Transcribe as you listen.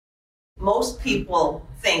most people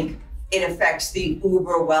think it affects the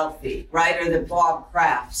uber wealthy, right? Or the Bob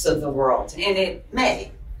Crafts of the world. And it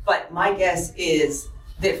may. But my guess is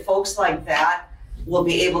that folks like that will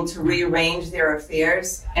be able to rearrange their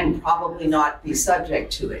affairs and probably not be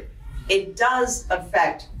subject to it. It does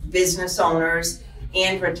affect business owners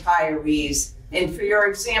and retirees. And for your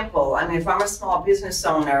example, I mean, if I'm a small business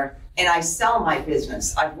owner and I sell my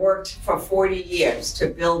business, I've worked for 40 years to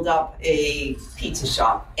build up a pizza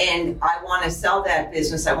shop, and I want to sell that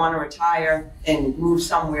business. I want to retire and move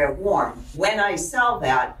somewhere warm. When I sell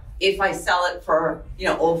that, if I sell it for,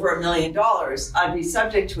 over $1 million, I'd be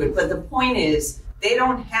subject to it. But the point is, they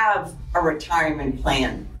don't have a retirement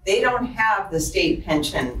plan. They don't have the state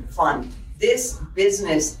pension fund. This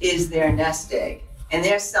business is their nest egg, and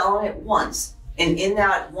they're selling it once. And in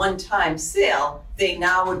that one-time sale, they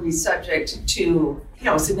now would be subject to,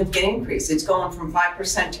 a significant increase. It's going from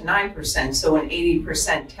 5% to 9%, so an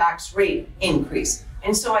 80% tax rate increase.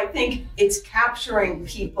 And so I think it's capturing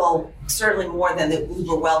people certainly more than the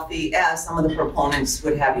uber wealthy, as some of the proponents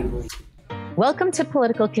would have you believe. Welcome to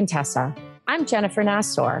Political Contessa. I'm Jennifer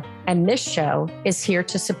Nassor, and this show is here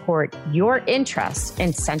to support your interest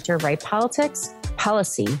in center-right politics,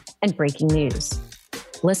 policy, and breaking news.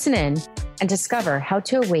 Listen in and discover how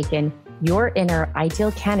to awaken your inner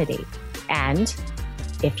ideal candidate. And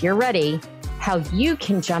if you're ready, how you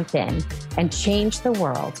can jump in and change the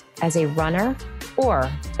world as a runner or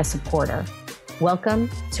a supporter. Welcome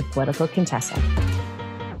to Political Contessa.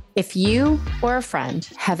 If you or a friend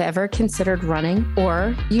have ever considered running,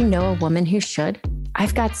 or you know a woman who should,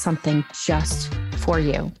 I've got something just for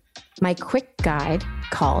you. My quick guide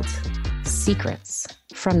called Secrets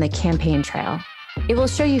from the Campaign Trail. It will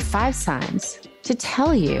show you 5 signs to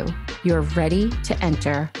tell you you're ready to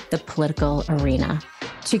enter the political arena.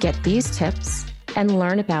 To get these tips and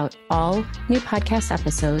learn about all new podcast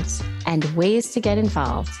episodes and ways to get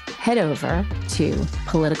involved, head over to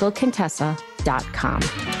politicalcontessa.com.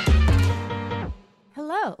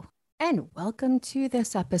 Hello, and welcome to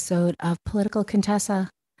this episode of Political Contessa.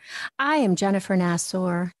 I am Jennifer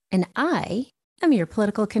Nassor, and I am your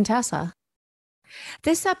Political Contessa.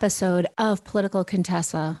 This episode of Political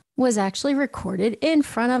Contessa was actually recorded in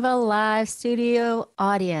front of a live studio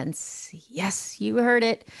audience. Yes, you heard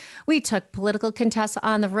it. We took Political Contessa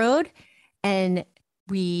on the road and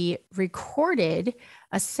we recorded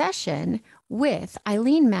a session with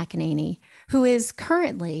Eileen McEnany, who is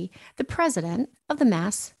currently the president of the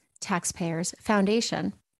Mass Taxpayers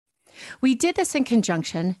Foundation. We did this in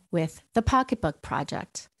conjunction with the Pocketbook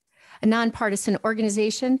Project, a nonpartisan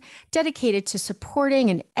organization dedicated to supporting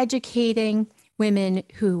and educating women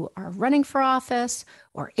who are running for office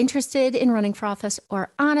or interested in running for office,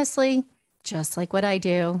 or honestly, just like what I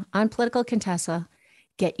do on Political Contessa,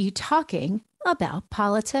 get you talking about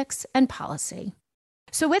politics and policy.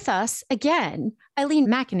 So with us, again, Eileen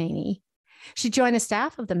McEnany. She joined the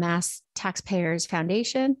staff of the Mass Taxpayers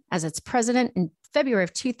Foundation as its president in February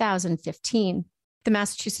of 2015. The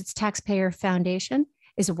Massachusetts Taxpayer Foundation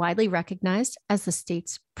is widely recognized as the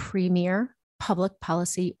state's premier public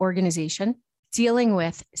policy organization dealing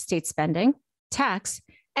with state spending, tax,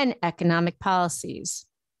 and economic policies.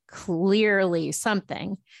 Clearly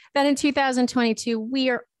something that in 2022, we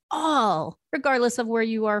are all, regardless of where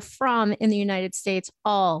you are from in the United States,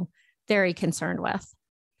 all very concerned with.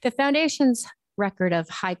 The Foundation's record of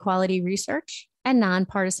high-quality research and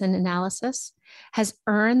nonpartisan analysis has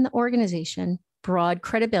earned the organization broad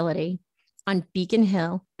credibility on Beacon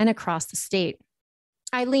Hill and across the state.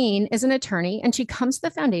 Eileen is an attorney, and she comes to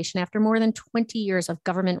the foundation after more than 20 years of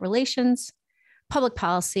government relations, public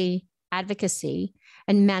policy, advocacy,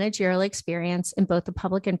 and managerial experience in both the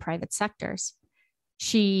public and private sectors.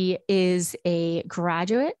 She is a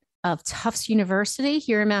graduate of Tufts University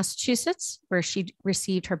here in Massachusetts, where she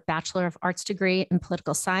received her Bachelor of Arts degree in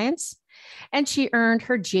political science, and she earned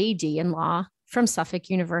her JD in law from Suffolk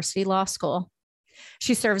University Law School.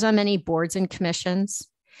 She serves on many boards and commissions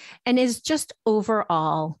and is just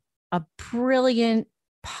overall a brilliant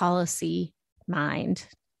policy mind.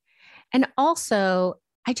 And also,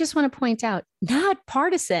 I just want to point out, not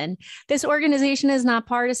partisan. This organization is not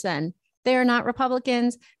partisan. They are not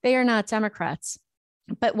Republicans. They are not Democrats.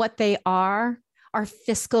 But what they are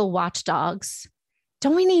fiscal watchdogs.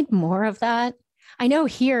 Don't we need more of that? I know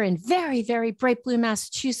here in very, very bright blue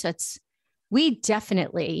Massachusetts, we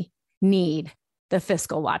definitely need the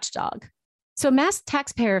fiscal watchdog. So Mass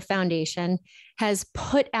Taxpayer Foundation has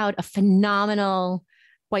put out a phenomenal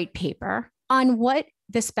white paper on what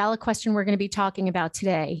this ballot question we're going to be talking about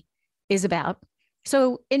today is about.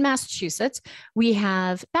 So in Massachusetts, we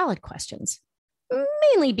have ballot questions.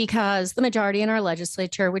 mainly because the majority in our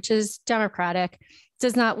legislature, which is Democratic,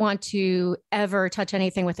 does not want to ever touch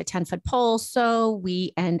anything with a 10-foot pole. So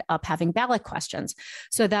we end up having ballot questions.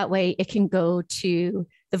 So that way it can go to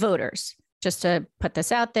the voters. Just to put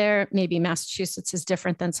this out there, maybe Massachusetts is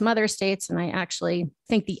different than some other states. And I actually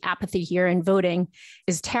think the apathy here in voting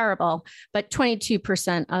is terrible. But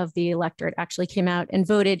 22% of the electorate actually came out and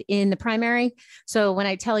voted in the primary. So when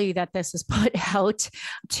I tell you that this is put out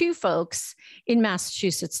to folks in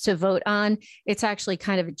Massachusetts to vote on, it's actually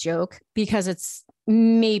kind of a joke because it's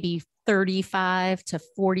maybe 35 to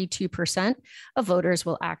 42% of voters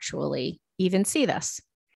will actually even see this.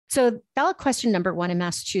 So ballot question number 1 in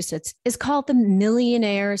Massachusetts is called the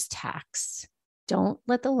millionaire's tax. Don't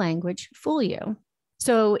let the language fool you.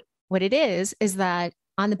 So what it is that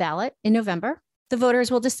on the ballot in November, the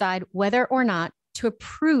voters will decide whether or not to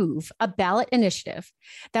approve a ballot initiative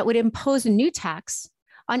that would impose a new tax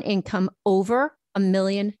on income over $1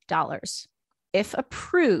 million. If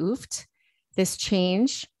approved, this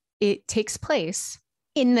change, it takes place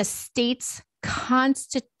in the state's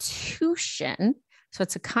constitution. So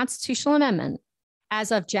it's a constitutional amendment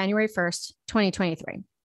as of January 1st, 2023.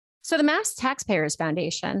 So the Mass Taxpayers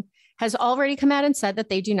Foundation has already come out and said that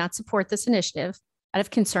they do not support this initiative out of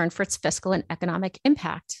concern for its fiscal and economic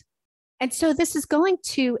impact. And so this is going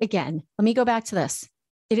to, again, let me go back to this.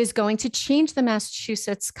 It is going to change the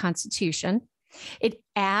Massachusetts Constitution. It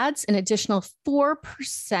adds an additional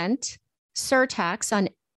 4% surtax on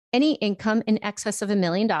any income in excess of $1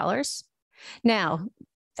 million. Now,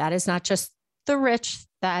 that is not just the rich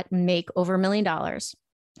that make over $1 million.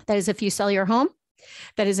 That is if you sell your home.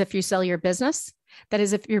 That is if you sell your business. That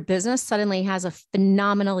is if your business suddenly has a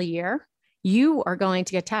phenomenal year, you are going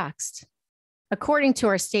to get taxed. According to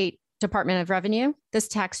our state Department of Revenue, this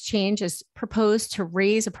tax change is proposed to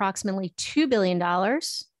raise approximately $2 billion.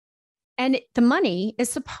 And the money is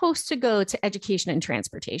supposed to go to education and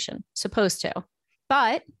transportation, supposed to.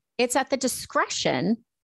 But it's at the discretion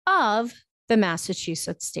of the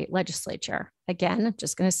Massachusetts state legislature. Again, I'm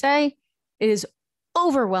just going to say it is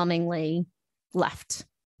overwhelmingly left,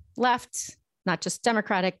 not just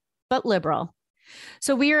Democratic, but liberal.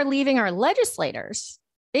 So we are leaving our legislators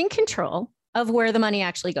in control of where the money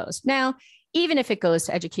actually goes. Now, even if it goes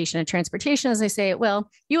to education and transportation, as I say it will,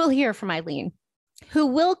 you will hear from Eileen, who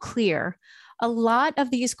will clear a lot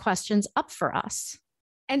of these questions up for us.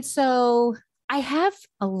 And so I have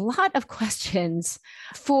a lot of questions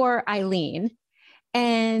for Eileen,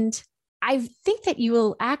 and I think that you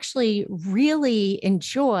will actually really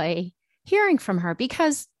enjoy hearing from her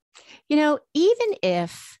because, you know, even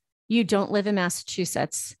if you don't live in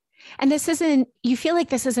Massachusetts and you feel like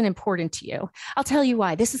this isn't important to you, I'll tell you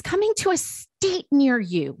why. This is coming to a state near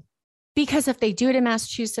you because if they do it in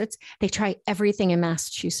Massachusetts, they try everything in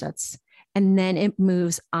Massachusetts. And then it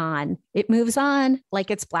moves on. It moves on like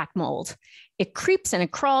it's black mold. It creeps and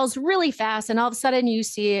it crawls really fast. And all of a sudden you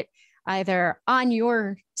see it either on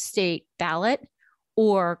your state ballot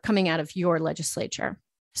or coming out of your legislature.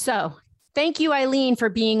 So thank you, Eileen, for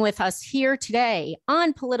being with us here today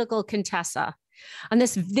on Political Contessa on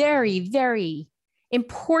this very, very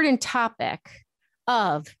important topic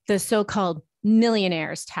of the so-called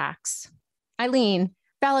millionaire's tax. Eileen,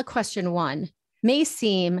 ballot question 1 may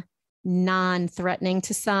seem non-threatening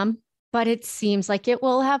to some, but it seems like it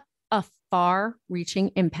will have a far-reaching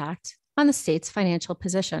impact on the state's financial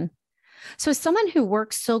position. So as someone who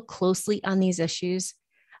works so closely on these issues,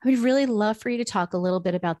 I would really love for you to talk a little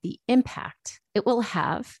bit about the impact it will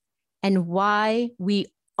have and why we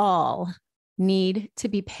all need to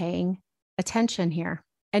be paying attention here.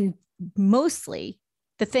 And mostly,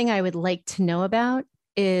 the thing I would like to know about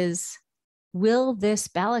is, will this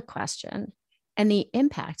ballot question and the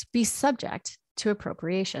impact be subject to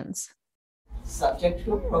appropriations? Subject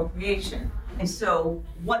to appropriation. And so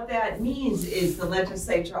what that means is the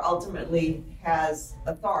legislature ultimately has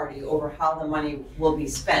authority over how the money will be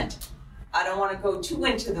spent. I don't want to go too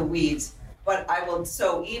into the weeds, but I will.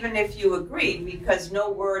 So even if you agree, because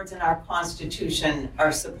no words in our Constitution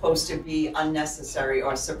are supposed to be unnecessary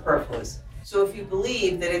or superfluous. So if you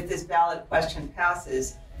believe that if this ballot question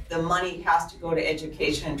passes, the money has to go to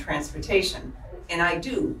education and transportation, and I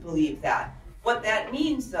do believe that. What that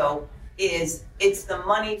means, though, is it's the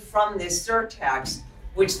money from this surtax,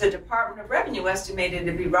 which the Department of Revenue estimated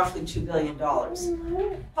to be roughly $2 billion.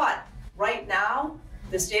 But right now,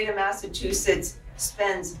 the state of Massachusetts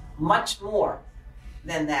spends much more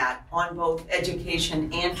than that on both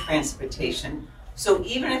education and transportation. So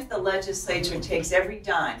even if the legislature takes every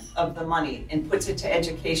dime of the money and puts it to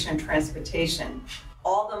education and transportation,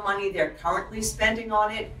 all the money they're currently spending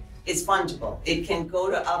on it is fungible. It can go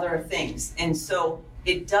to other things. And so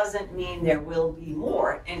it doesn't mean there will be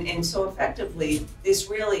more. And so effectively, this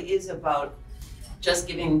really is about just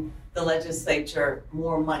giving the legislature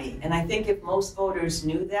more money. And I think if most voters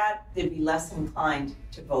knew that, they'd be less inclined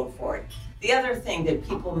to vote for it. The other thing that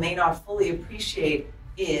people may not fully appreciate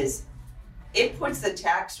is it puts the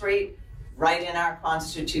tax rate right in our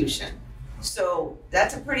Constitution. So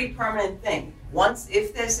that's a pretty permanent thing.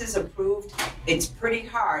 If this is approved, it's pretty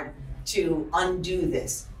hard to undo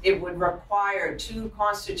this. It would require 2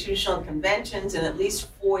 constitutional conventions in at least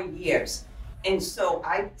 4 years. And so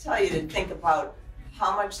I tell you to think about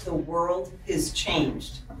how much the world has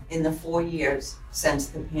changed in the 4 years since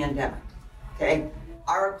the pandemic, okay?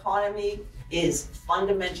 Our economy is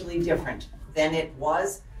fundamentally different than it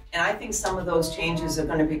was, and I think some of those changes are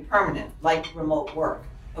going to be permanent, like remote work,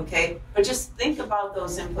 okay? But just think about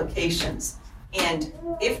those implications. And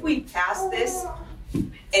if we pass this,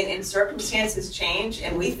 and circumstances change,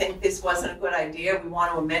 and we think this wasn't a good idea, we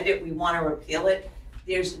want to amend it, we want to repeal it,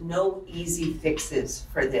 there's no easy fixes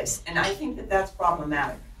for this. And I think that that's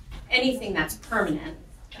problematic. Anything that's permanent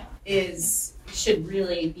should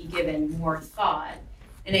really be given more thought.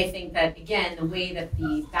 And I think that, again, the way that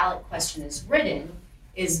the ballot question is written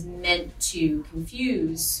is meant to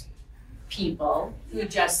confuse people who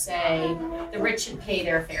just say the rich should pay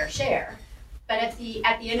their fair share. But at the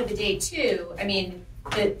end of the day, too, I mean,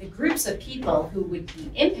 the groups of people who would be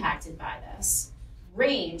impacted by this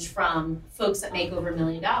range from folks that make over $1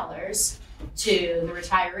 million to the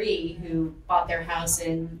retiree who bought their house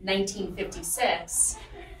in 1956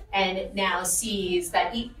 and now sees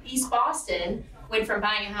that East Boston went from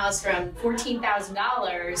buying a house from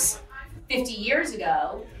 $14,000 50 years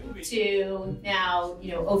ago to now,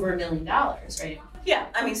 over $1 million, right? Yeah,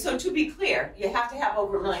 I mean, so to be clear, you have to have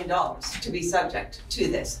over $1 million to be subject to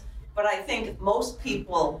this. But I think most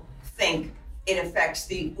people think it affects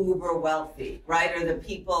the uber wealthy, right? Or the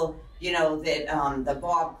people, that the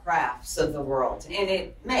Bob Crafts of the world. And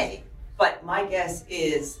it may. But my guess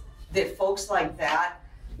is that folks like that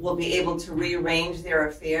will be able to rearrange their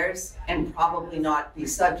affairs and probably not be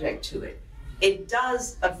subject to it. It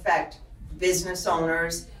does affect business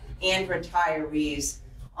owners and retirees.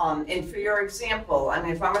 And for your example, I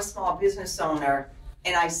mean, if I'm a small business owner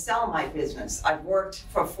and I sell my business, I've worked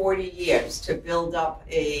for 40 years to build up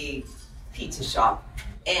a pizza shop,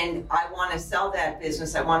 and I want to sell that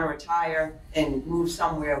business, I want to retire and move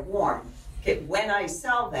somewhere warm. Okay, when I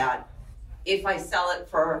sell that, if I sell it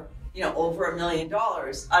for, over $1 million,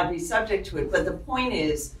 I'd be subject to it. But the point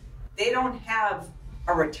is, they don't have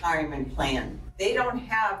a retirement plan. They don't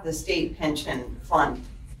have the state pension fund.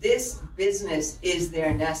 This business is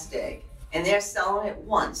their nest egg, and they're selling it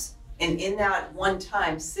once. And in that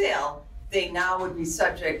one-time sale, they now would be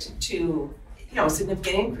subject to, a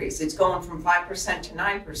significant increase. It's going from 5% to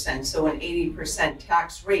 9%, so an 80%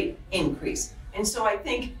 tax rate increase. And so I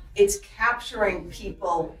think it's capturing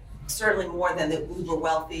people certainly more than the uber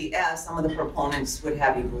wealthy, as some of the proponents would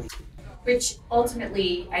have you believe. Which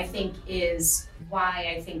ultimately, I think, is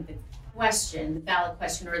why I think the ballot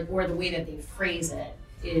question, or the way that they phrase it,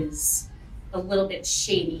 is a little bit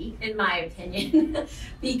shady, in my opinion,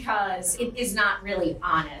 because it is not really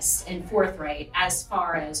honest and forthright as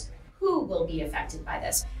far as who will be affected by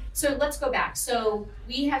this. So let's go back. So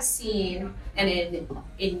we have seen, and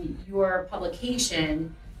in your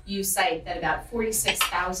publication, you cite that about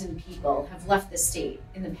 46,000 people have left the state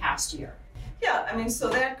in the past year. Yeah, I mean, so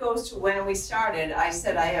that goes to when we started. I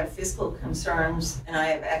said I have fiscal concerns and I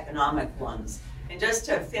have economic ones. And just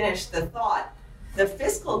to finish the thought, the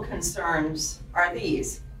fiscal concerns are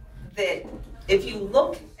these, that if you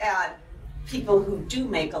look at people who do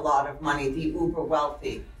make a lot of money, the uber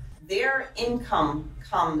wealthy, their income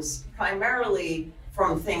comes primarily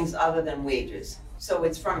from things other than wages. So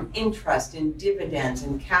it's from interest and dividends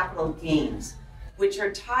and capital gains, which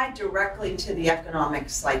are tied directly to the economic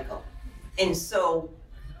cycle. And so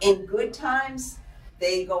in good times,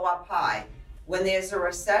 they go up high. When there's a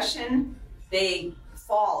recession, they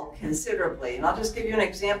fall considerably. And I'll just give you an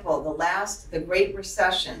example. The Great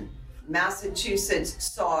Recession, Massachusetts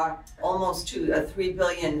saw almost to a $3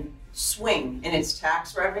 billion swing in its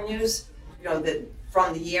tax revenues,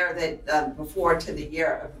 from the year that before to the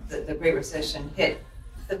year of the Great Recession hit.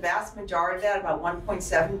 The vast majority of that, about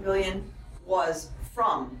 $1.7 billion, was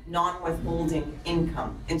from non-withholding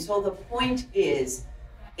income. And so the point is,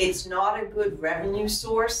 it's not a good revenue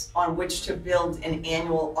source on which to build an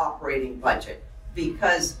annual operating budget,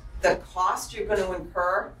 because the cost you're going to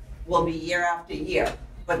incur will be year after year.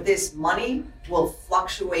 But this money will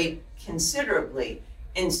fluctuate considerably.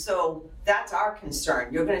 And so that's our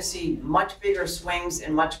concern. You're going to see much bigger swings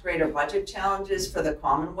and much greater budget challenges for the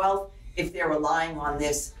Commonwealth if they're relying on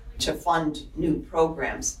this to fund new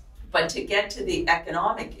programs. But to get to the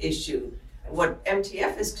economic issue, what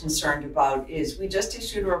MTF is concerned about is we just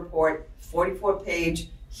issued a report, 44-page,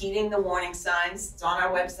 heeding the warning signs. It's on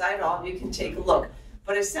our website. All of you can take a look.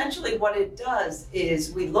 But essentially what it does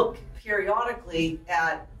is we look periodically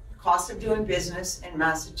at cost of doing business in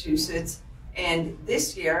Massachusetts. And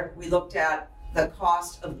this year we looked at the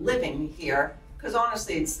cost of living here, because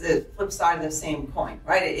honestly, it's the flip side of the same coin,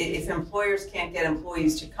 right? If employers can't get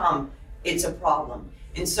employees to come, it's a problem.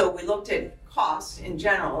 And so we looked at costs in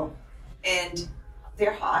general, and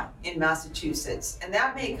they're high in Massachusetts. And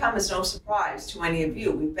that may come as no surprise to any of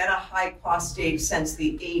you. We've been a high cost state since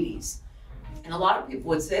the 80s. And a lot of people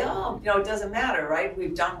would say, oh, it doesn't matter, right?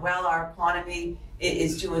 We've done well, our economy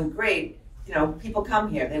is doing great. People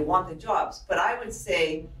come here, they want the jobs. But I would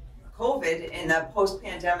say COVID and the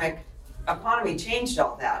post-pandemic economy changed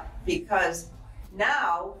all that, because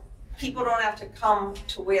now people don't have to come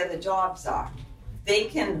to where the jobs are. They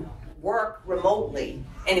can work remotely.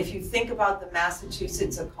 And if you think about the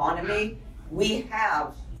Massachusetts economy, we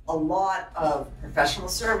have a lot of professional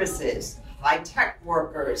services, high-tech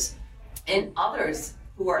workers, and others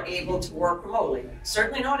who are able to work remotely.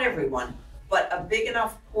 Certainly not everyone, but a big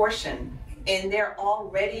enough portion. And they're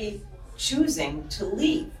already choosing to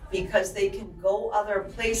leave because they can go other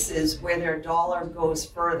places where their dollar goes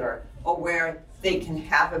further, or where they can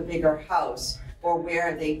have a bigger house, or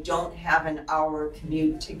where they don't have an hour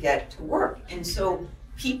commute to get to work. And so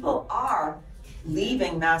people are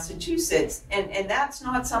leaving Massachusetts, and that's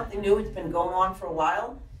not something new. It's been going on for a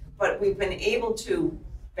while, but we've been able to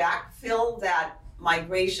backfill that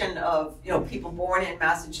migration of people born in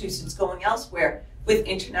Massachusetts going elsewhere with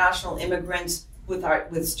international immigrants,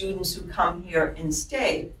 with students who come here and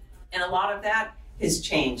stay. And a lot of that has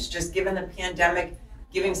changed. Just given the pandemic,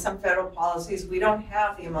 giving some federal policies, we don't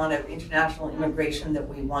have the amount of international immigration that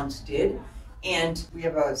we once did. And we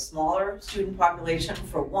have a smaller student population,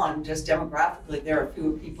 for one, just demographically, there are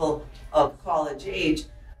fewer people of college age.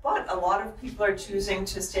 But a lot of people are choosing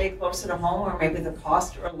to stay closer to home, or maybe the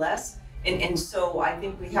cost or less. And so I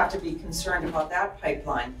think we have to be concerned about that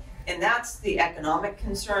pipeline. And that's the economic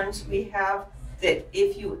concerns we have, that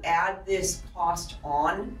if you add this cost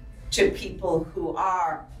on to people who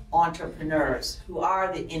are entrepreneurs, who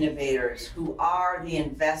are the innovators, who are the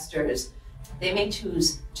investors, they may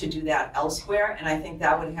choose to do that elsewhere. And I think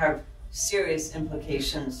that would have serious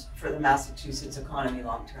implications for the Massachusetts economy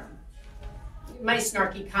long term. My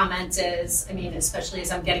snarky comment is, especially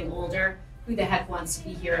as I'm getting older, who the heck wants to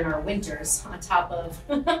be here in our winters on top of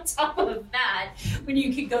that, when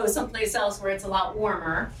you could go someplace else where it's a lot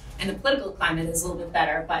warmer and the political climate is a little bit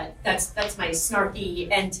better. But that's my snarky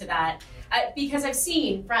end to that. Because I've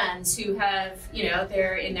seen friends who have,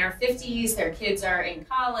 they're in their 50s, their kids are in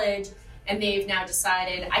college, and they've now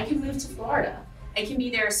decided, I can move to Florida. I can be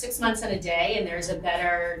there 6 months and a day, and there's a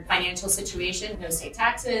better financial situation, no state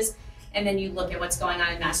taxes. And then you look at what's going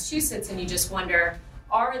on in Massachusetts, and you just wonder,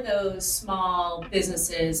 are those small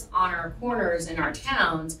businesses on our corners in our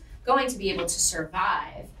towns going to be able to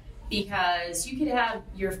survive? Because you could have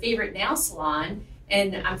your favorite nail salon,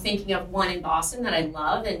 and I'm thinking of one in Boston that I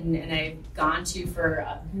love and I've gone to for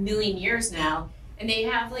a million years now, and they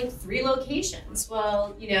have like 3 locations.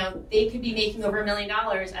 Well, they could be making over $1 million.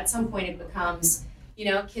 At some point it becomes,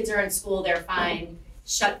 kids are in school, they're fine,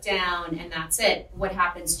 shut down, and that's it. What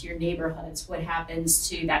happens to your neighborhoods? What happens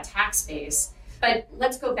to that tax base? But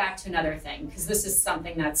let's go back to another thing, because this is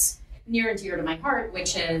something that's near and dear to my heart,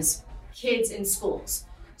 which is kids in schools.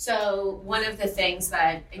 So one of the things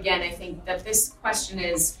that, again, I think that this question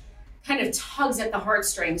is kind of tugs at the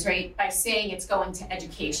heartstrings, right, by saying it's going to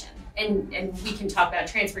education. And we can talk about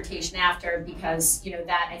transportation after, because,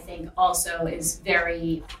 that I think also is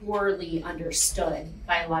very poorly understood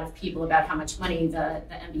by a lot of people about how much money the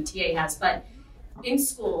MBTA has. But in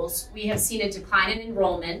schools, we have seen a decline in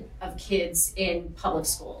enrollment of kids in public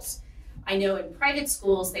schools. I know in private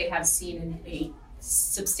schools, they have seen a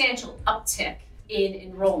substantial uptick in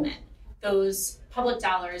enrollment. Those public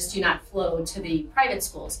dollars do not flow to the private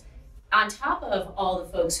schools, on top of all the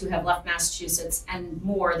folks who have left Massachusetts and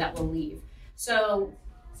more that will leave. So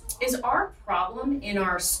is our problem in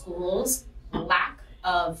our schools lack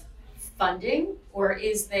of funding, or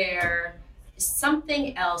is there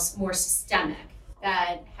something else more systemic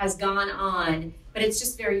that has gone on, but it's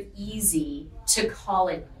just very easy to call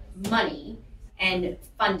it money and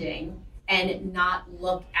funding and not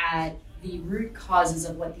look at the root causes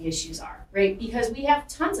of what the issues are, right? Because we have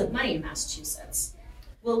tons of money in Massachusetts.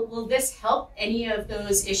 Will this help any of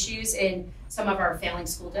those issues in some of our failing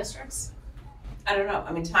school districts? I don't know.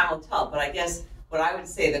 I mean, time will tell. But I guess what I would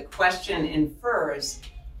say, the question infers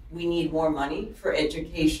we need more money for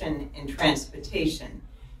education and transportation.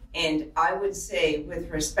 And I would say with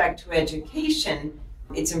respect to education,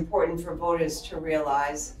 it's important for voters to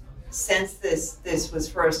realize since this was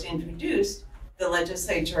first introduced, the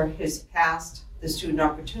legislature has passed the Student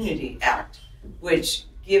Opportunity Act, which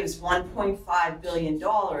gives $1.5 billion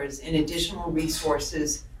in additional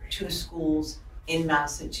resources to schools in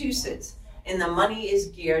Massachusetts. And the money is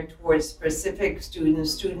geared towards specific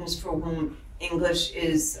students for whom English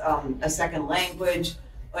is a second language,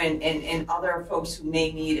 and other folks who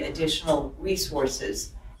may need additional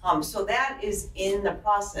resources. So that is in the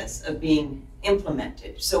process of being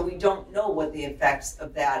implemented. So we don't know what the effects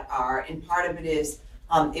of that are, and part of it is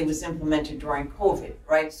it was implemented during COVID,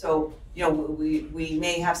 right? So we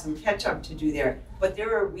may have some catch up to do there, but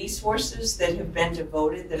there are resources that have been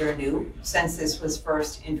devoted that are new since this was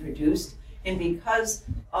first introduced, and because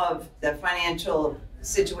of the financial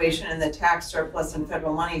situation and the tax surplus and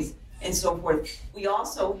federal monies and so forth, we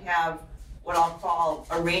also have what I'll call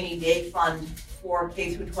a rainy day fund for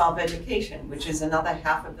K through 12 education, which is another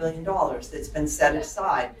 $500 million that's been set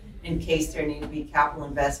aside in case there need to be capital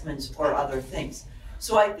investments or other things.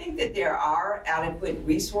 So I think that there are adequate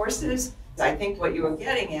resources. I think what you were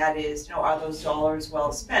getting at is, are those dollars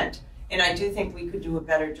well spent? And I do think we could do a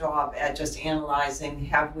better job at just analyzing,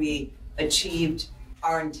 have we achieved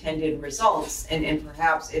our intended results, and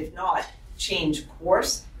perhaps, if not, change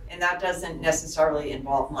course. And that doesn't necessarily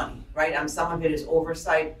involve money, right? Some of it is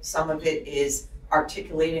oversight, some of it is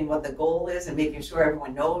articulating what the goal is and making sure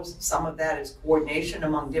everyone knows. Some of that is coordination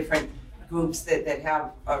among different groups that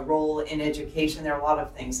have a role in education. There are a lot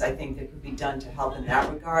of things I think that could be done to help in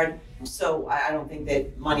that regard. So I don't think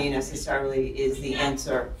that money necessarily is the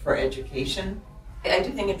answer for education. I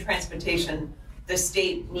do think in transportation, the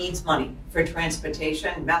state needs money for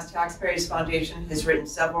transportation. Mass Taxpayers Foundation has written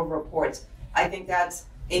several reports. I think that's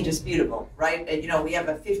indisputable, right? We have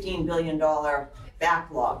a $15 billion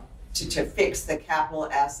backlog to fix the capital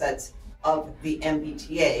assets of the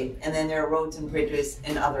MBTA, and then there are roads and bridges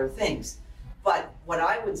and other things. But what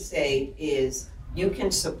I would say is you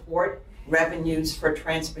can support revenues for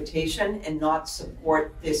transportation and not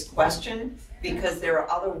support this question, because there are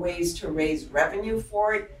other ways to raise revenue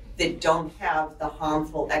for it that don't have the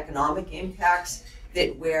harmful economic impacts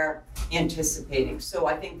that we're anticipating. So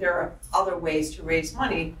I think there are other ways to raise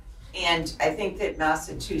money, and I think that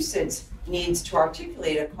Massachusetts needs to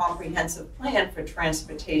articulate a comprehensive plan for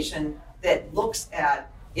transportation that looks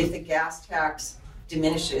at, if the gas tax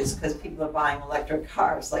diminishes because people are buying electric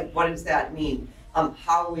cars, like what does that mean?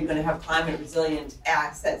 How are we going to have climate resilient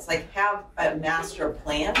assets? Like have a master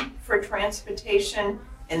plan for transportation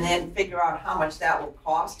and then figure out how much that will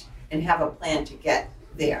cost and have a plan to get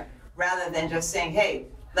there, rather than just saying, hey,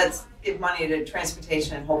 let's give money to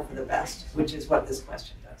transportation and hope for the best, which is what this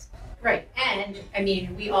question does. Right, and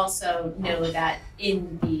we also know that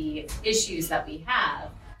in the issues that we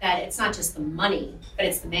have, that it's not just the money, but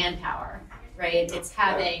it's the manpower, right? It's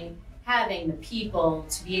having the people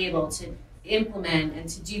to be able to implement and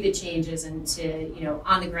to do the changes and to,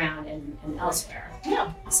 on the ground and elsewhere.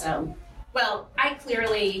 Yeah. So, well, I've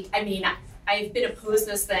been opposed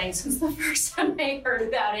to this thing since the first time I heard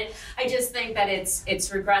about it. I just think that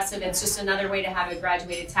it's regressive. It's just another way to have a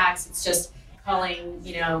graduated tax. It's just calling,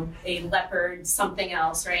 a leopard something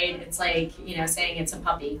else, right? It's like, saying it's a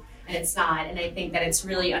puppy, and it's not. And I think that it's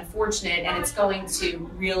really unfortunate, and it's going to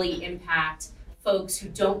really impact folks who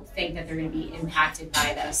don't think that they're going to be impacted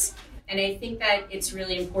by this. And I think that it's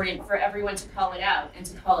really important for everyone to call it out and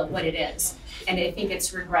to call it what it is. And I think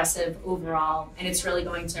it's regressive overall, and it's really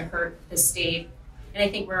going to hurt the state. And I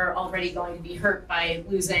think we're already going to be hurt by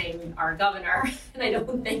losing our governor. And I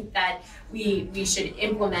don't think that we should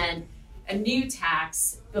implement a new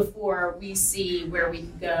tax before we see where we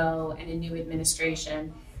can go in a new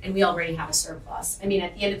administration. And we already have a surplus. At the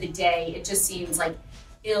end of the day, it just seems like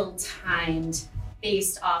ill-timed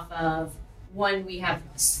based off of, one, we have,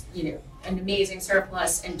 an amazing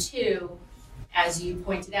surplus, and two, as you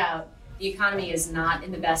pointed out, the economy is not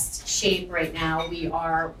in the best shape right now. We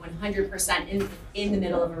are 100% in the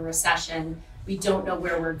middle of a recession. We don't know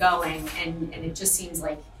where we're going, and it just seems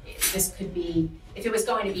like this could be, if it was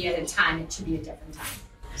going to be at a time, it should be a different time.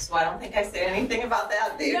 So I don't think I said anything about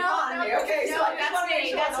that. The economy. Okay, so I just want to make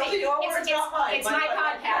sure those are your words, not mine. It's my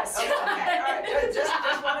podcast. Okay, all right.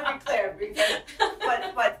 Just want to be clear, because,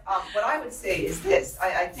 but what I would say is this: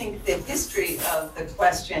 I think the history of the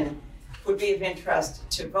question would be of interest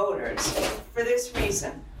to voters for this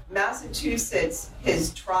reason. Massachusetts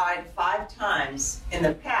has tried 5 times in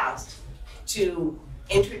the past to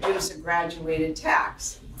introduce a graduated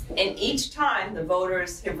tax. And each time the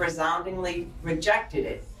voters have resoundingly rejected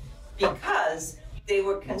it because they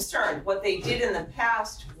were concerned. What they did in the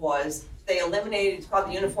past was they eliminated, it's called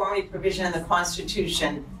the uniformity provision in the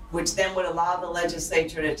Constitution, which then would allow the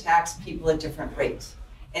legislature to tax people at different rates.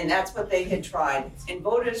 And that's what they had tried. And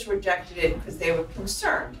voters rejected it because they were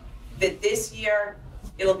concerned that this year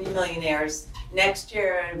it'll be millionaires. Next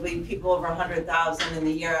year it'll be people over 100,000, and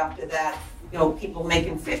the year after that, people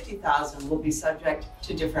making 50,000 will be subject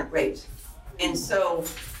to different rates. And so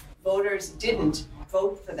voters didn't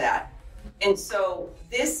vote for that. And so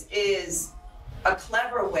this is a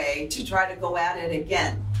clever way to try to go at it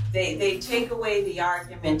again. They take away the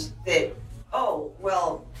argument that, oh,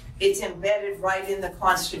 well, it's embedded right in the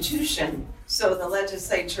Constitution, so the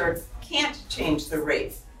legislature can't change the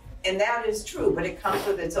rate. And that is true, but it comes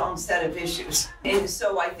with its own set of issues. And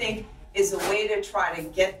so I think is a way to try to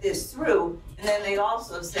get this through. And then they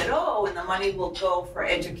also said, oh, and the money will go for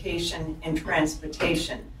education and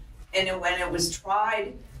transportation. And when it was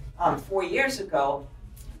tried 4 years ago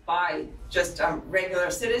by just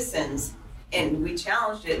regular citizens, and we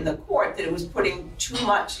challenged it in the court that it was putting too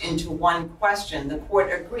much into one question, the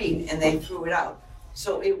court agreed and they threw it out.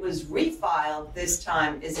 So it was refiled this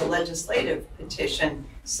time as a legislative petition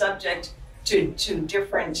subject to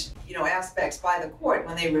different aspects by the court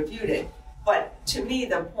when they reviewed it. But to me,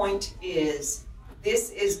 the point is this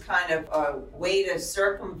is kind of a way to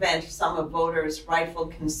circumvent some of voters' rightful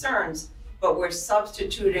concerns, but we're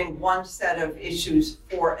substituting one set of issues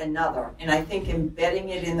for another. And I think embedding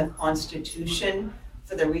it in the Constitution,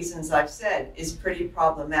 for the reasons I've said, is pretty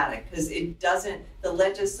problematic because the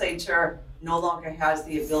legislature no longer has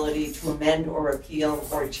the ability to amend or appeal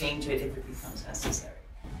or change it if it becomes necessary.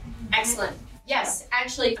 Excellent. Yes,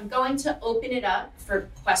 actually, I'm going to open it up for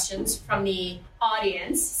questions from the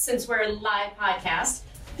audience since we're a live podcast.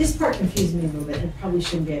 This part confused me a little bit. It probably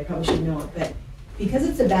shouldn't be. I probably should know it. But because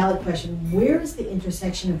it's a ballot question, where is the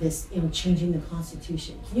intersection of this changing the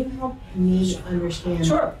Constitution? Can you help me understand?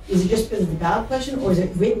 Sure. Is it just because it's a ballot question, or is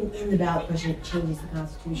it written in the ballot question it changes the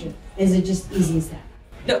Constitution? Is it just easy as that?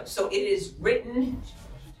 No, so it is written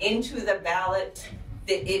into the ballot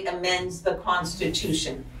that it amends the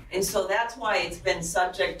Constitution. And so that's why it's been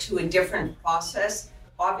subject to a different process.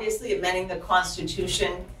 Obviously, amending the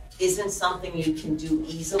Constitution isn't something you can do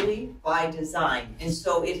easily by design. And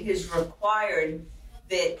so it has required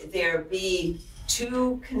that there be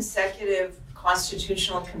 2 consecutive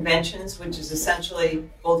constitutional conventions, which is essentially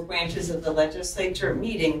both branches of the legislature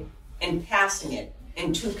meeting and passing it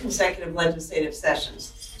in 2 consecutive legislative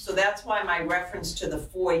sessions. So that's why my reference to the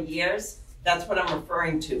 4 years, that's what I'm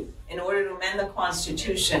referring to. In order to amend the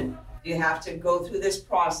Constitution, you have to go through this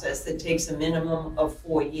process that takes a minimum of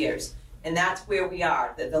 4 years. And that's where we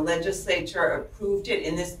are, that the legislature approved it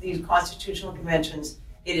in these constitutional conventions.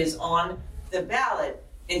 It is on the ballot.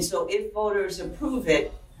 And so if voters approve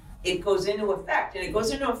it, it goes into effect. And it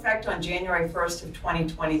goes into effect on January 1st of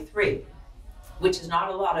 2023, which is not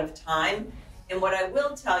a lot of time. And what I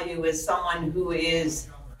will tell you as someone who is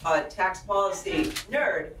a tax policy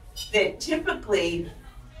nerd, that typically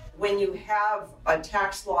when you have a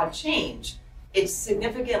tax law change, it's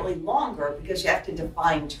significantly longer because you have to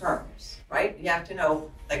define terms, right? You have to know,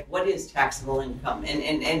 like, what is taxable income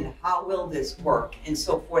and how will this work and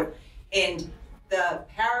so forth. And the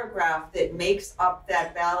paragraph that makes up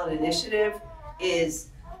that ballot initiative is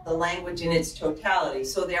the language in its totality.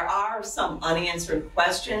 So there are some unanswered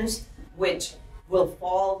questions which will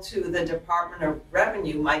fall to the Department of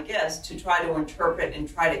Revenue, my guess, to try to interpret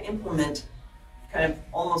and try to implement kind of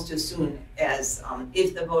almost as soon as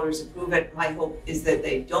if the voters approve it. My hope is that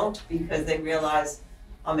they don't because they realize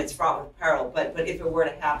it's fraught with peril. But if it were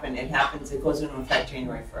to happen, it happens. It goes into effect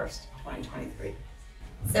January 1st, 2023.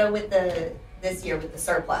 So with this year with the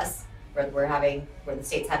surplus, where the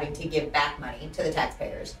state's having to give back money to the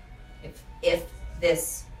taxpayers, if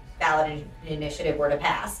this ballot initiative were to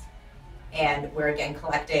pass, and we're again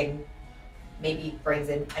collecting, maybe brings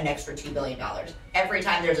in an extra $2 billion. Every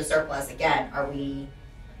time there's a surplus, again,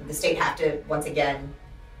 would the state have to once again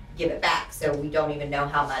give it back? So we don't even know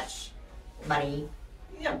how much money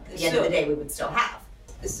at the end of the day we would still have.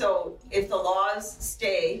 So if the laws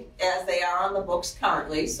stay as they are on the books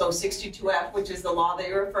currently, so 62F, which is the law that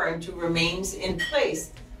you're referring to, remains in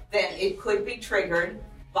place, then it could be triggered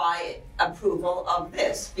by approval of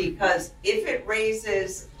this. Because if it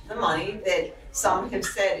raises the money that some have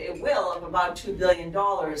said it will, of about $2 billion,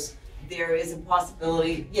 there is a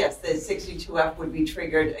possibility, yes, that 62F would be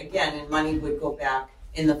triggered again and money would go back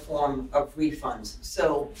in the form of refunds.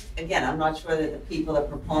 So again, I'm not sure that the people, the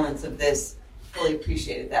proponents of this, fully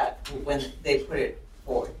appreciated that when they put it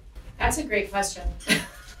forward. That's a great question.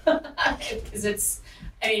 Because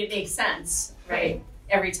it makes sense, right?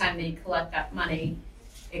 Every time they collect that money,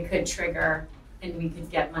 it could trigger and we could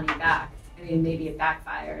get money back. I mean, maybe it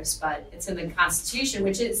backfires, but it's in the Constitution,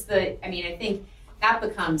 which is I think that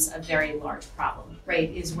becomes a very large problem, right?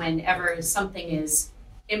 Is whenever something is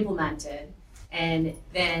implemented and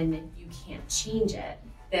then you can't change it,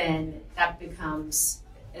 then that becomes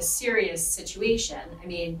a serious situation. I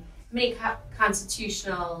mean, how many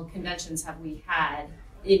constitutional conventions have we had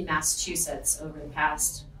in Massachusetts over the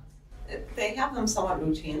past? They have them somewhat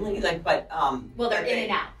routinely, well, they're in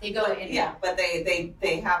and out. They go in and yeah, out. but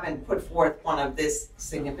they haven't put forth one of this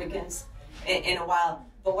significance in a while.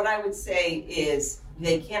 But what I would say is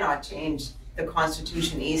they cannot change the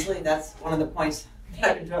Constitution easily. That's one of the points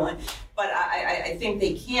that I'm drilling. But I think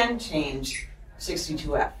they can change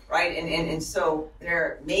 62F, right? And so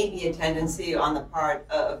there may be a tendency on the part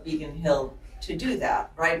of Beacon Hill to do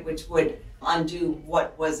that, right? Which would undo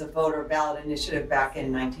what was a voter ballot initiative back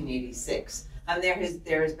in 1986. And there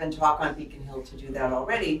has been talk on Beacon Hill to do that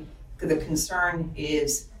already. The concern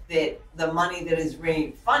is that the money that is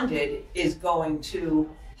refunded is going to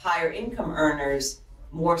higher income earners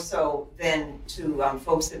more so than to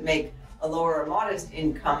folks that make a lower or modest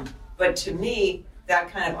income. But to me,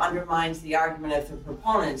 that kind of undermines the argument of the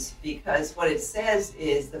proponents, because what it says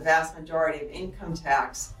is the vast majority of income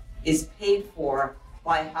tax is paid for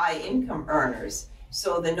by high income earners.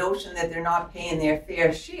 So the notion that they're not paying their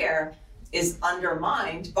fair share is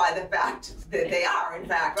undermined by the fact that they are, in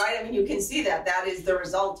fact, right? I mean, you can see that. That is the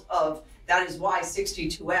result of, that is why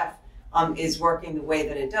 62F is working the way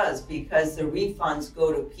that it does, because the refunds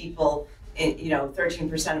go to people,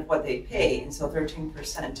 13% of what they pay. And so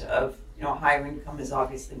 13% of, higher income is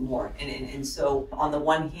obviously more. And so on the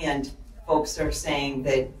one hand, folks are saying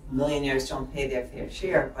that millionaires don't pay their fair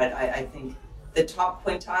share, but I think the top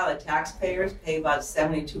quintile of taxpayers pay about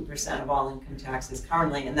 72% of all income taxes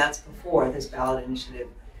currently, and that's before this ballot initiative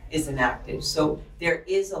is enacted. So there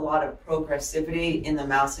is a lot of progressivity in the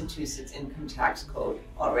Massachusetts income tax code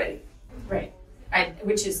already. Right,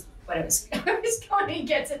 which is what I was going to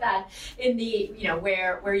get to that in the,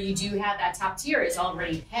 where you do have that top tier is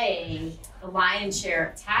already paying the lion's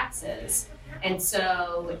share of taxes. And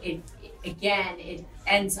so it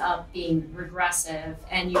ends up being regressive,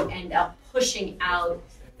 and you end up pushing out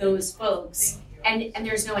those folks, and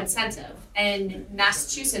there's no incentive. And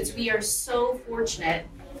Massachusetts, we are so fortunate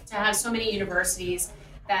to have so many universities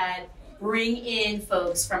that bring in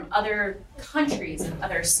folks from other countries and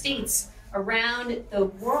other states around the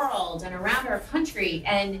world and around our country,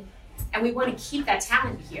 and we want to keep that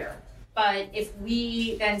talent here. But if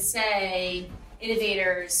we then say,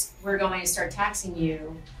 innovators, we're going to start taxing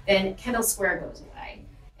you, then Kendall Square goes away.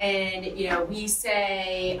 And, we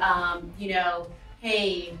say,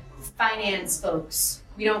 hey, finance folks,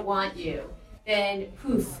 we don't want you. Then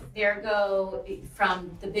poof, there go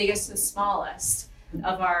from the biggest to the smallest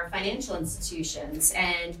of our financial institutions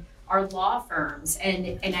and our law firms.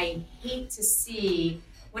 And I hate to see,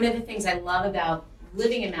 one of the things I love about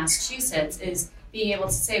living in Massachusetts is being able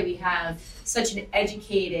to say we have such an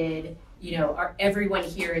educated, everyone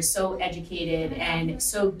here is so educated and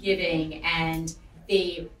so giving, and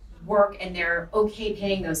they work and they're okay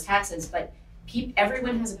paying those taxes, but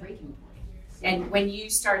everyone has a breaking point. And when you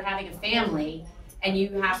start having a family and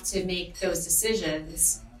you have to make those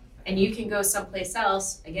decisions, and you can go someplace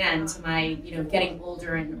else, again, to my, getting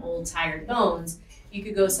older and old tired bones, you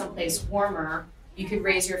could go someplace warmer. You could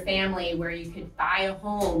raise your family where you could buy a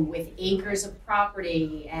home with acres of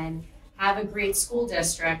property and have a great school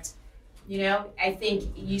district. I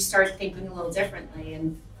think you start thinking a little differently,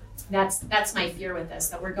 and that's my fear with this,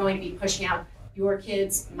 that we're going to be pushing out your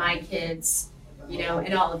kids, my kids,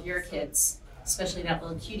 and all of your kids, especially that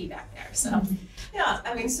little cutie back there. So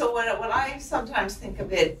yeah, so what I sometimes think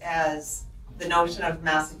of it as the notion of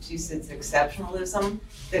Massachusetts exceptionalism,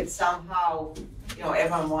 that somehow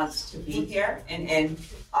everyone wants to be here, and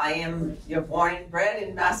I am born and bred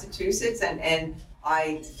in Massachusetts, and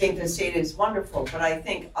I think the state is wonderful, but I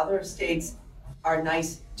think other states are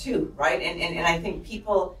nice too, right? And I think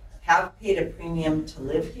people have paid a premium to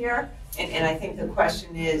live here, and I think the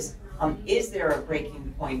question is there a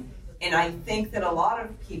breaking point? And I think that a lot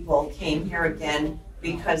of people came here again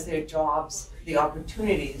because their jobs, the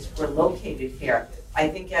opportunities were located here. I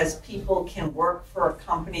think as people can work for a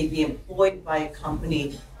company, be employed by a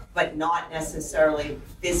company, but not necessarily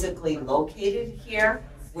physically located here,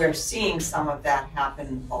 we're seeing some of that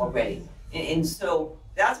happen already. And so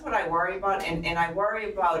that's what I worry about, and I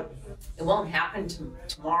worry about it won't happen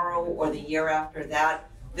tomorrow or the year after that,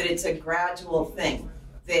 that it's a gradual thing,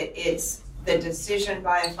 that it's the decision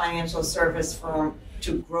by a financial service firm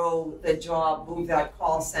to grow the job, move that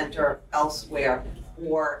call center elsewhere,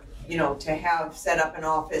 or to have set up an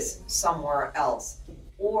office somewhere else.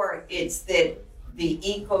 Or it's that the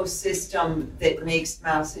ecosystem that makes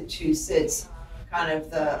Massachusetts kind of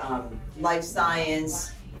the life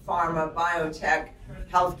science, pharma, biotech,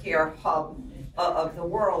 healthcare hub of the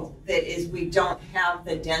world, that is we don't have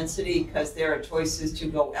the density because there are choices to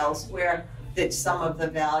go elsewhere, that some of the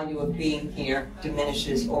value of being here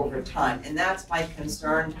diminishes over time. And that's my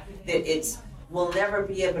concern, that we'll never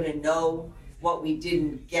be able to know what we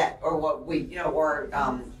didn't get, or what we, or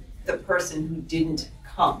the person who didn't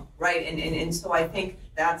come, right? And so I think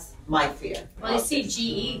that's my fear. Well, I see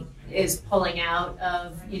GE is pulling out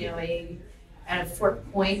of, at Fort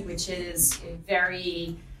Point, which is a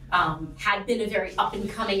very, had been a very up and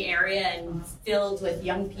coming area and filled with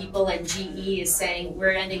young people, and GE is saying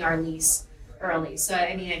we're ending our lease early. So,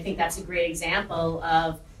 I think that's a great example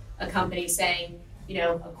of a company saying,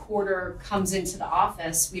 a quarter comes into the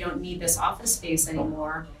office, we don't need this office space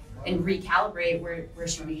anymore, and recalibrate where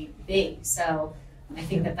should we be. So I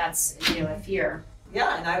think that's, a fear.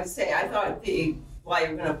 Yeah, and I would say, I thought why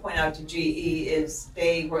you're going to point out to GE is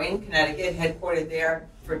they were in Connecticut, headquartered there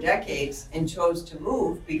for decades, and chose to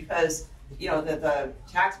move because, the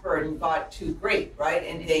tax burden got too great, right?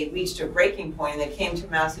 And they reached a breaking point, and they came to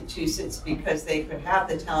Massachusetts because they could have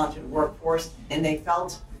the talented workforce, and they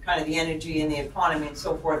felt kind of the energy in the economy and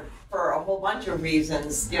so forth. For a whole bunch of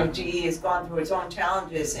reasons, GE has gone through its own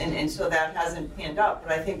challenges, and so that hasn't panned out.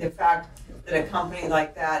 But I think the fact that a company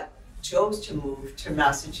like that chose to move to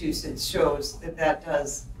Massachusetts shows that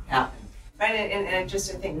does happen. Right? And I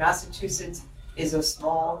think Massachusetts is a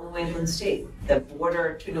small New England state. The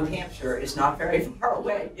border to New Hampshire is not very far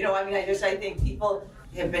away. I think people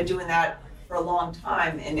have been doing that for a long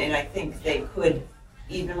time, and I think they could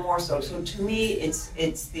even more so. So to me,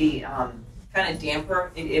 it's the kind of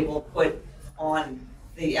damper it will put on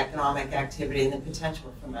the economic activity and the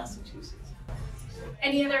potential for Massachusetts.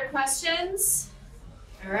 Any other questions?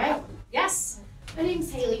 All right. Yes. My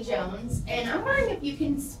name's Haley Jones, and I'm wondering if you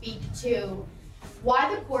can speak to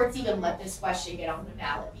why the courts even let this question get on the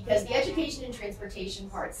ballot, because the education and transportation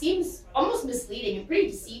part seems almost misleading and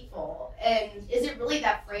pretty deceitful. And is it really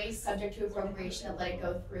that phrase, subject to appropriation, that let it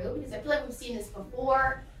go through? Because I feel like we've seen this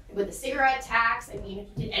before with the cigarette tax. Did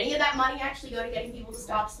any of that money actually go to getting people to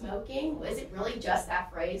stop smoking? Was it really just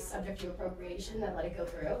that phrase, subject to appropriation, that let it go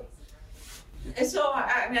through? And so,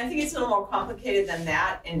 I think it's a little more complicated than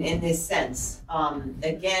that in this sense.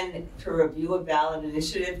 Again, to review a ballot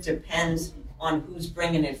initiative depends on who's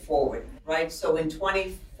bringing it forward, right? So in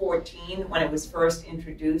 2014, when it was first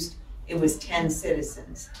introduced, it was 10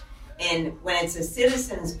 citizens. And when it's a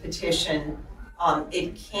citizen's petition,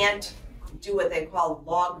 it can't do what they call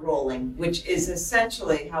log rolling, which is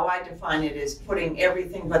essentially, how I define it, is putting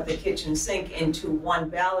everything but the kitchen sink into one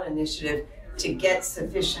ballot initiative to get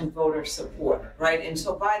sufficient voter support, right? And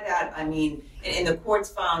so by that, and the courts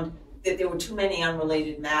found that there were too many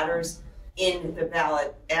unrelated matters in the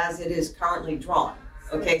ballot as it is currently drawn.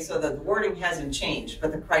 Okay, so the wording hasn't changed,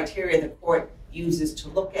 but the criteria the court uses to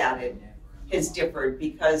look at it has differed,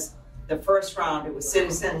 because the first round it was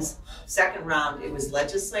citizens, second round it was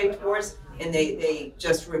legislators, and they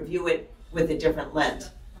just review it with a different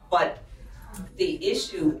lens. But the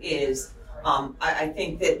issue is, I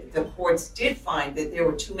think that the courts did find that there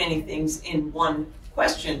were too many things in one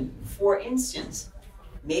question. For instance,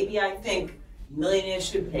 maybe I think millionaires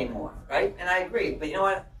should pay more, right? And I agree, but you know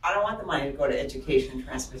what? I don't want the money to go to education and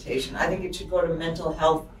transportation. I think it should go to mental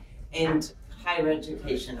health and higher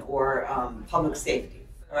education, or public safety,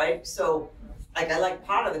 right? So, I like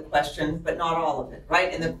part of the question, but not all of it,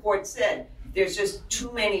 right? And the court said there's just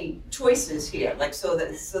too many choices here.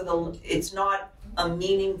 It's not a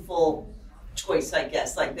meaningful choice, I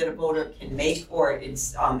guess, that a voter can make, or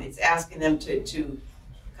it's asking them to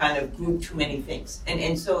kind of group too many things.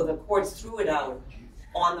 And so the courts threw it out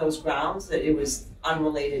on those grounds that it was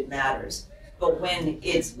unrelated matters. But when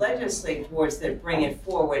it's legislators that bring it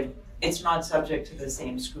forward, it's not subject to the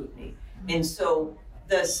same scrutiny. And so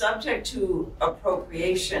the subject to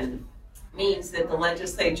appropriation means that the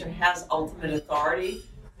legislature has ultimate authority,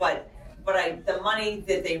 but the money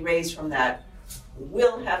that they raise from that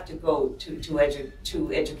will have to go to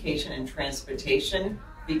education and transportation,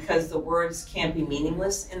 because the words can't be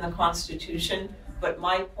meaningless in the Constitution. But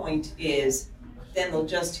my point is, then they'll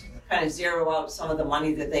just kind of zero out some of the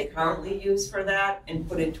money that they currently use for that and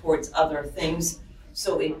put it towards other things.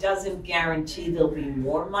 So it doesn't guarantee there'll be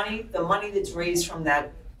more money. The money that's raised from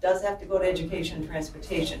that does have to go to education and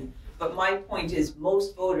transportation. But my point is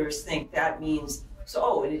most voters think that means,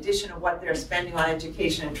 so in addition to what they're spending on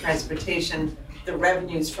education and transportation, the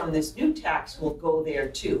revenues from this new tax will go there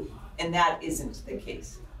too. And that isn't the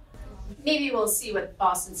case. Maybe we'll see what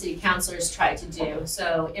Boston City Councilors try to do.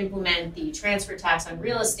 So implement the transfer tax on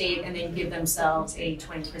real estate and then give themselves a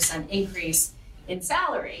 20% increase in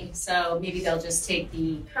salary. So maybe they'll just take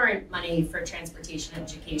the current money for transportation and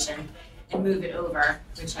education and move it over,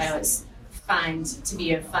 which I always find to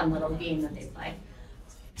be a fun little game that they play.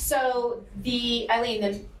 So Eileen,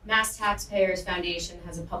 the Mass Taxpayers Foundation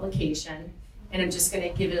has a publication, and I'm just going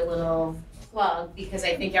to give it a little plug because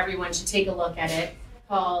I think everyone should take a look at it,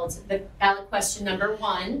 called the ballot question number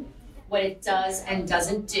 1, what it does and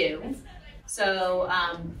doesn't do. So,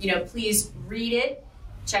 please read it,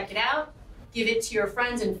 check it out, give it to your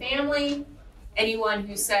friends and family. Anyone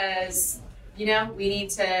who says, we need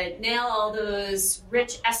to nail all those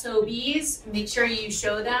rich SOBs, make sure you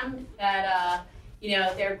show them that,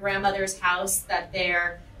 their grandmother's house that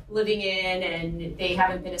they're living in and they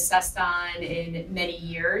haven't been assessed on in many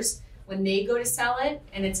years. When they go to sell it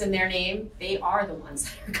and it's in their name, they are the ones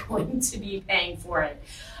that are going to be paying for it.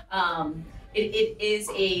 It is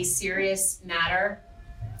a serious matter.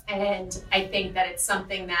 And I think that it's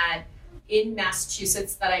something that in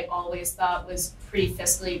Massachusetts that I always thought was pretty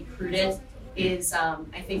fiscally prudent is,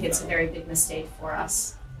 I think it's a very big mistake for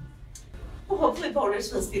us. Well, hopefully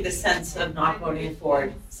voters will see the sense of not voting for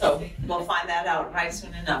it. So we'll find that out right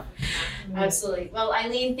soon enough. Absolutely. Well,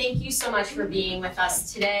 Eileen, thank you so much for being with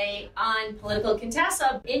us today on Political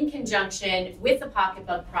Contessa in conjunction with the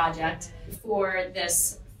Pocketbook Project for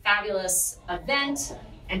this fabulous event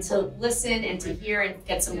and to listen and to hear and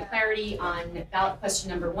get some clarity on ballot question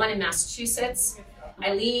number 1 in Massachusetts.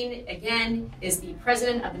 Eileen, again, is the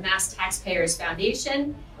president of the Mass Taxpayers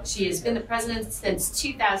Foundation. She has been the president since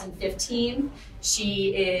 2015.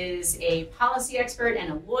 She is a policy expert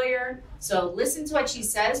and a lawyer. So listen to what she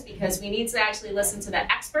says because we need to actually listen to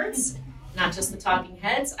the experts, not just the talking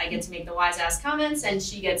heads. I get to make the wise ass comments and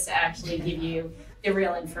she gets to actually give you the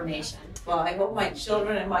real information. Well, I hope my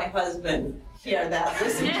children and my husband hear that.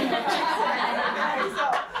 Listen to what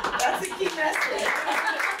so that's a key message.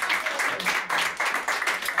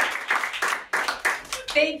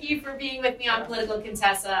 Thank you for being with me on Political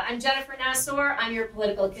Contessa. I'm Jennifer Nassor. I'm your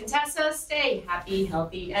Political Contessa. Stay happy,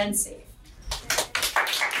 healthy, and safe.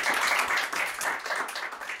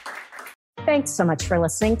 Thanks so much for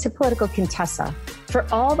listening to Political Contessa. For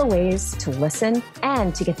all the ways to listen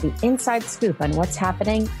and to get the inside scoop on what's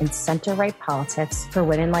happening in center-right politics for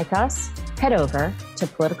women like us, head over to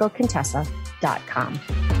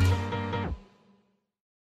politicalcontessa.com.